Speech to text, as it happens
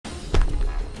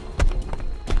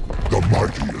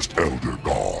strongest Elder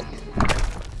God.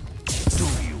 Do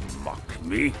you mock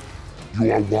me?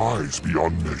 You are wise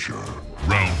beyond measure.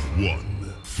 Round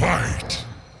 1. Fight!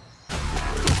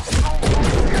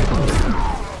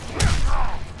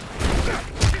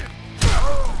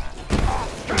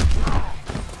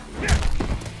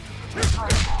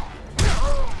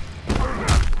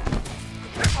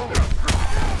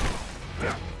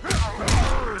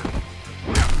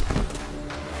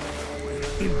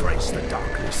 Embrace the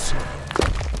darkness.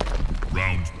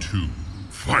 Round 2.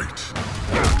 Fight!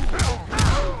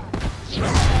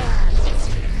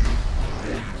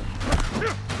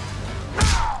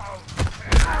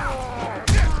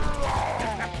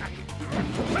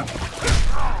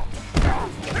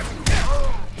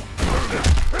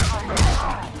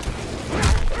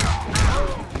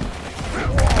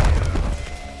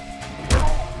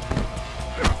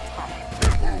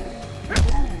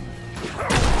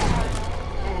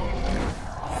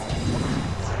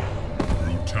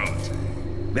 Brutality.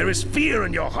 There is fear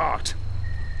in your heart.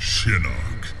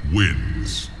 Shinnok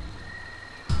wins.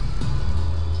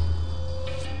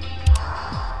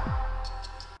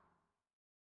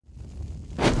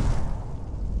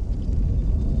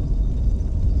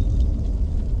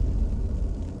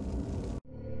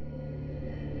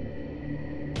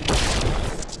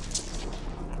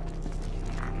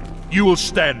 You will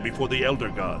stand before the Elder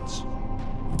Gods.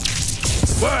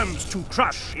 Worms to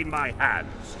crush in my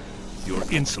hands. Your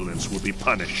insolence will be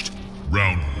punished.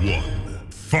 Round 1.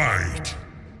 Fight!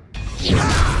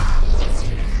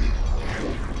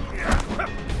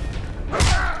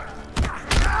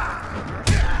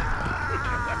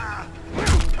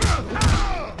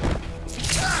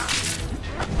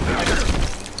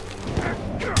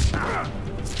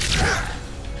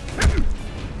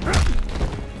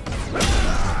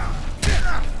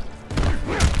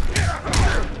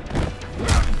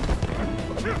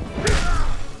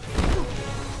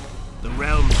 The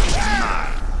realm is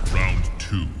mine. Round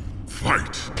 2.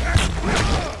 Fight!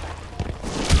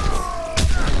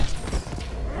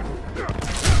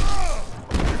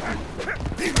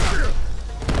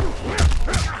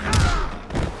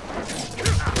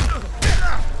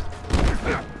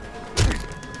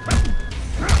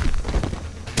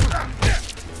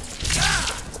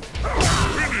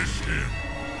 Finish him!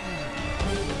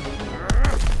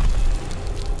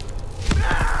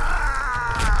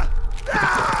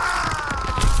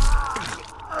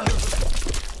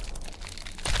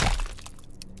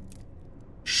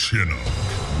 Shinnok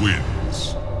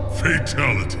wins.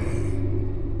 Fatality.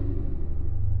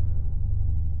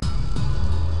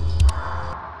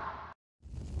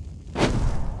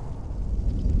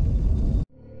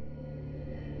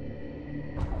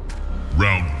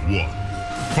 Round 1.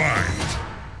 Fight!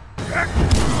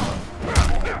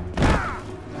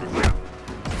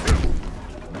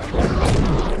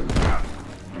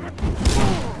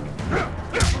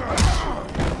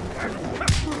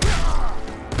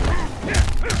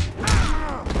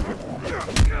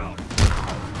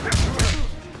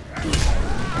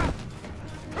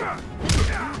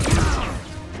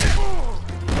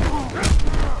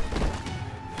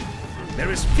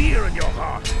 There is fear in your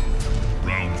heart.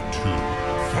 Round 2.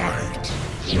 Fight!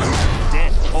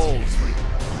 Death calls for you.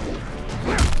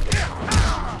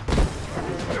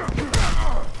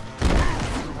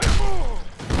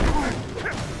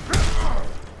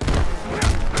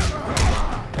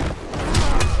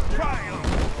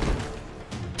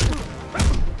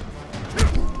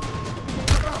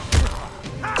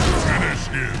 Finish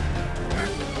him!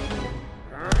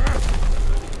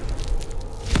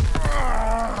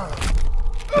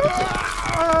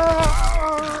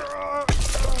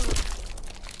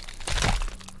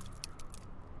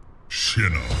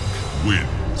 Shinnok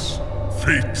wins.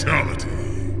 Fatality.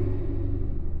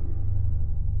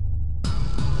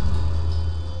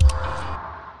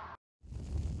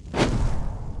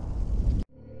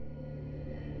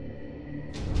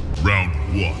 Round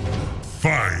 1.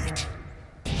 Fight!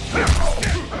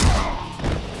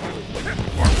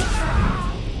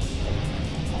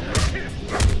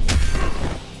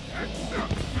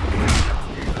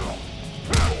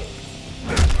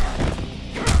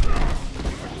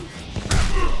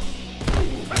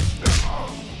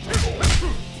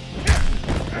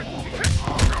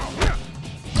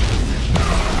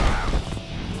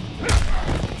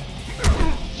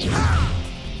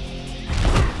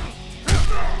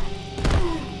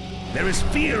 There is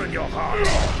fear in your heart.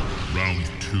 Round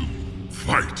 2.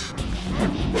 Fight!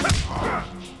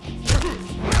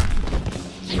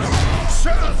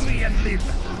 Serve me and live.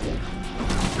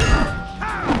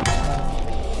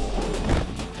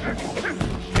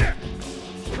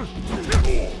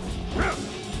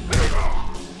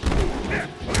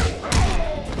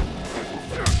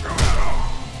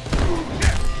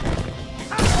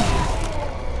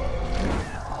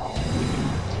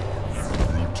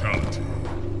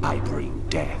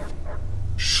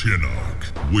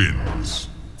 Shinnok wins.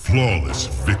 Flawless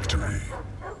victory.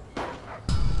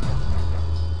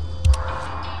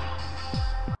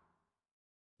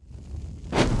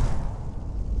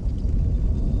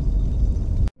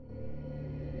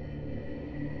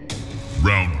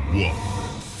 Round 1.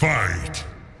 Fight!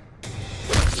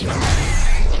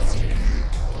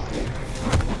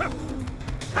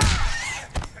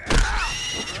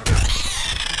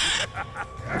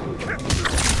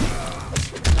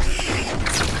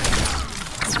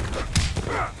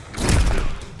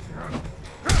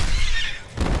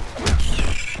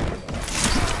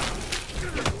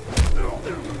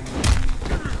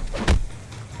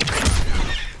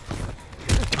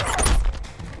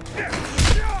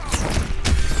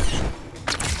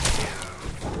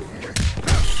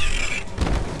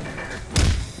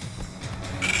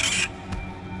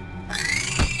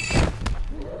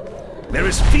 There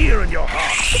is fear in your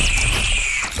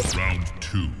heart. Round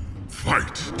 2.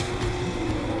 Fight!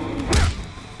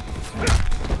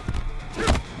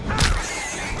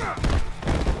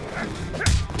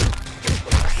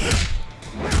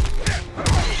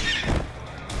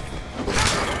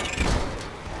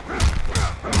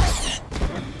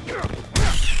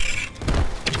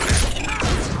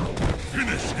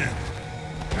 Finish him!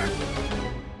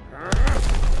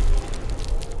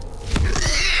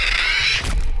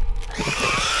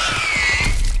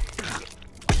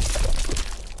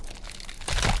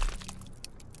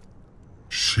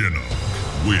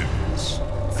 Shinnok wins.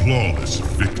 Flawless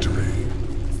victory.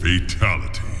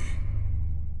 Fatality.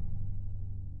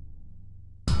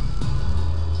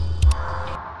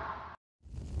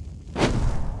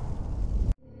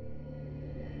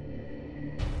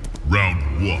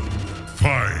 Round 1.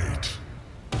 Fight!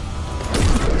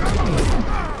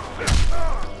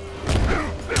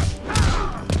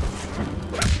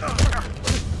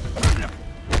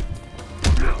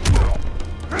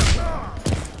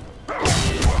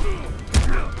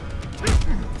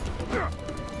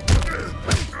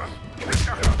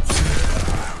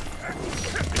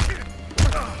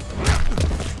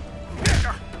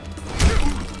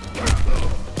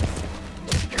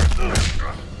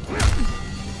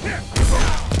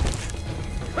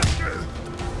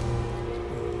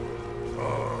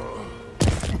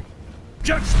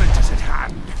 Judgment is at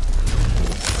hand.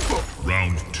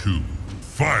 Round 2.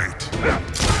 Fight!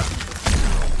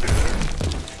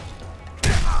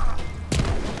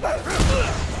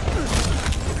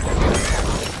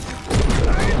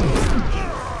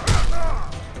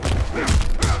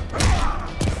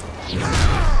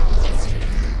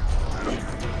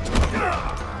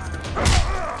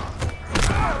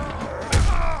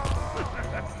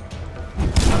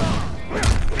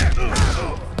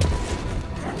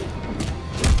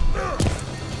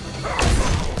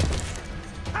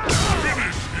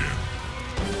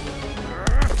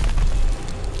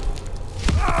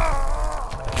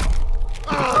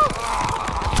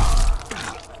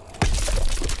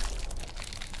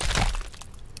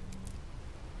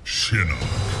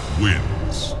 Shinnok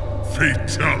wins.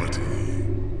 Fatality.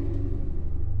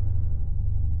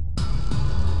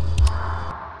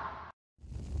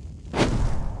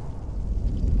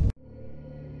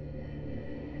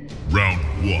 Round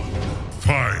 1.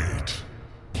 Fight!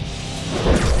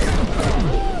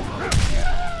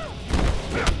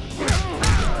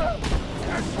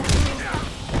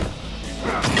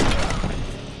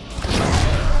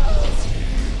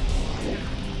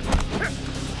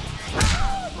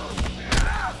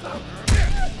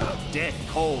 Death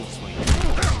calls for you.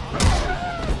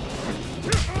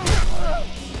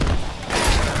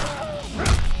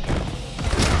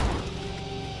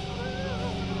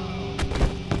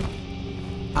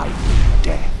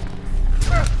 Death.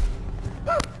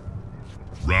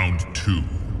 Round 2.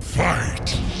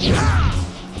 Fight!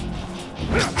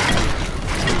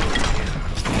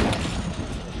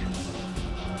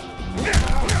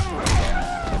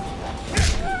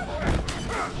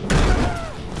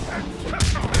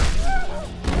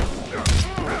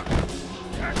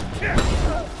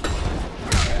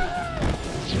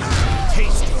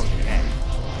 Taste your death.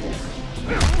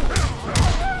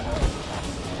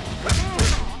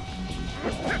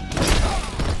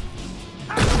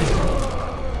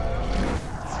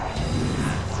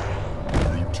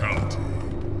 Brutality.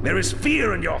 There is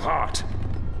fear in your heart.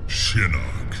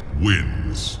 Shinnok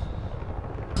wins.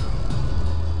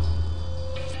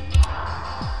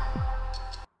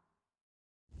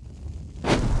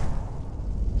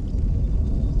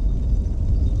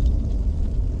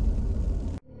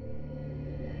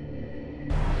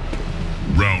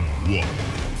 Round 1.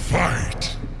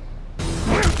 Fight!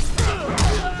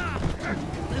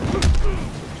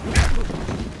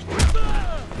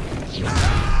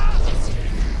 Ah!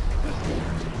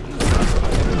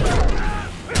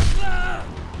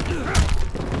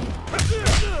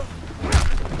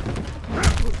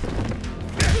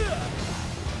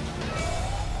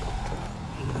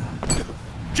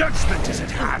 is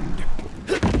at hand.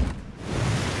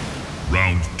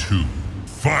 Round 2.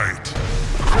 Fight!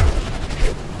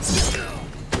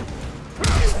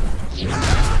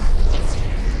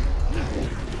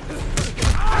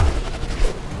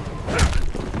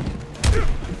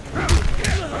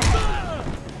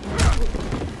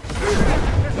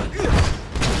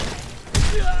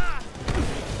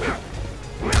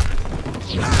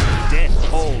 Death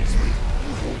holds me.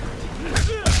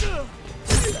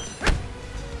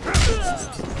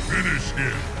 Finish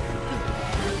him!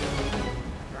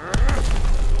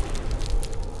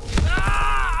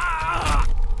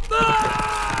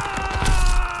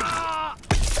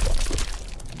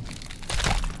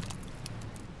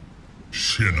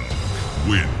 Shinnok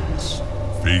wins.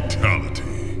 Fatality.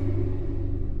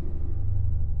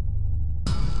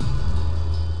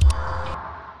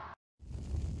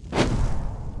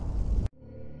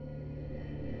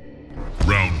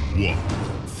 Round 1.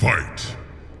 Fight!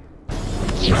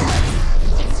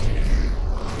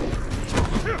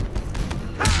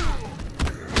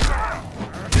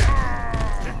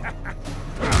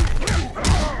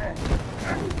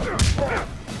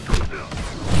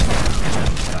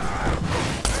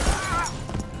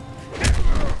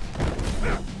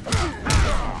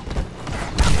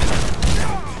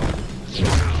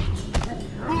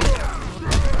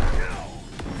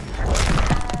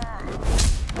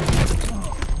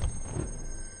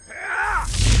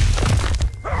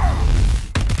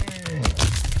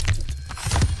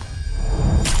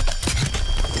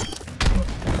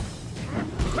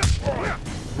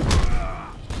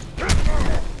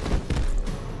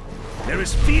 There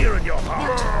is fear in your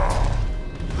heart.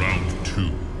 Round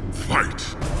 2.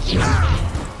 Fight!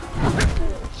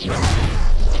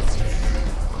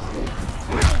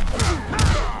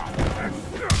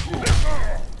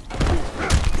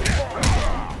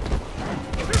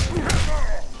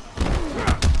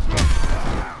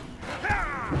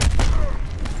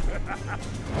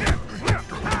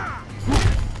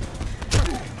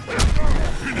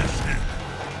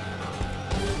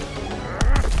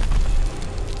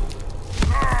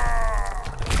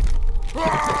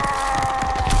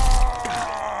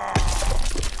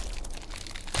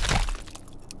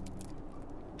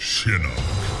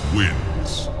 Shinnok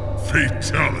wins.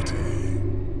 Fatality.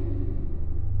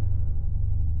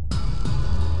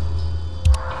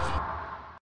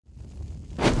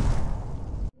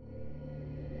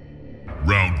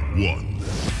 Round 1.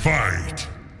 Fight!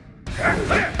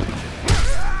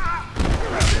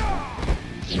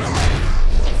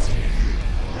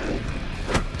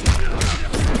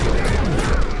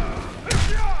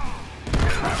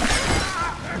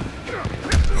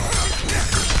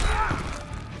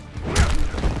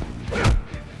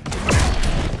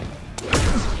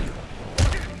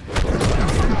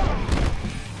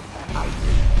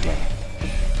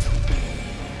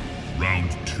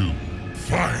 Round 2.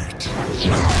 Fight!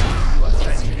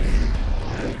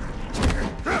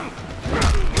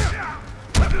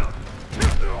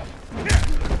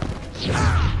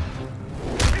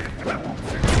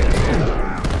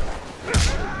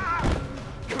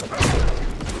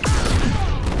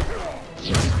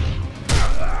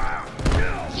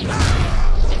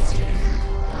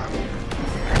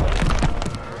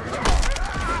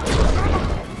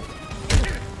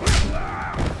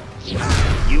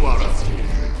 You are a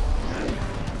fool.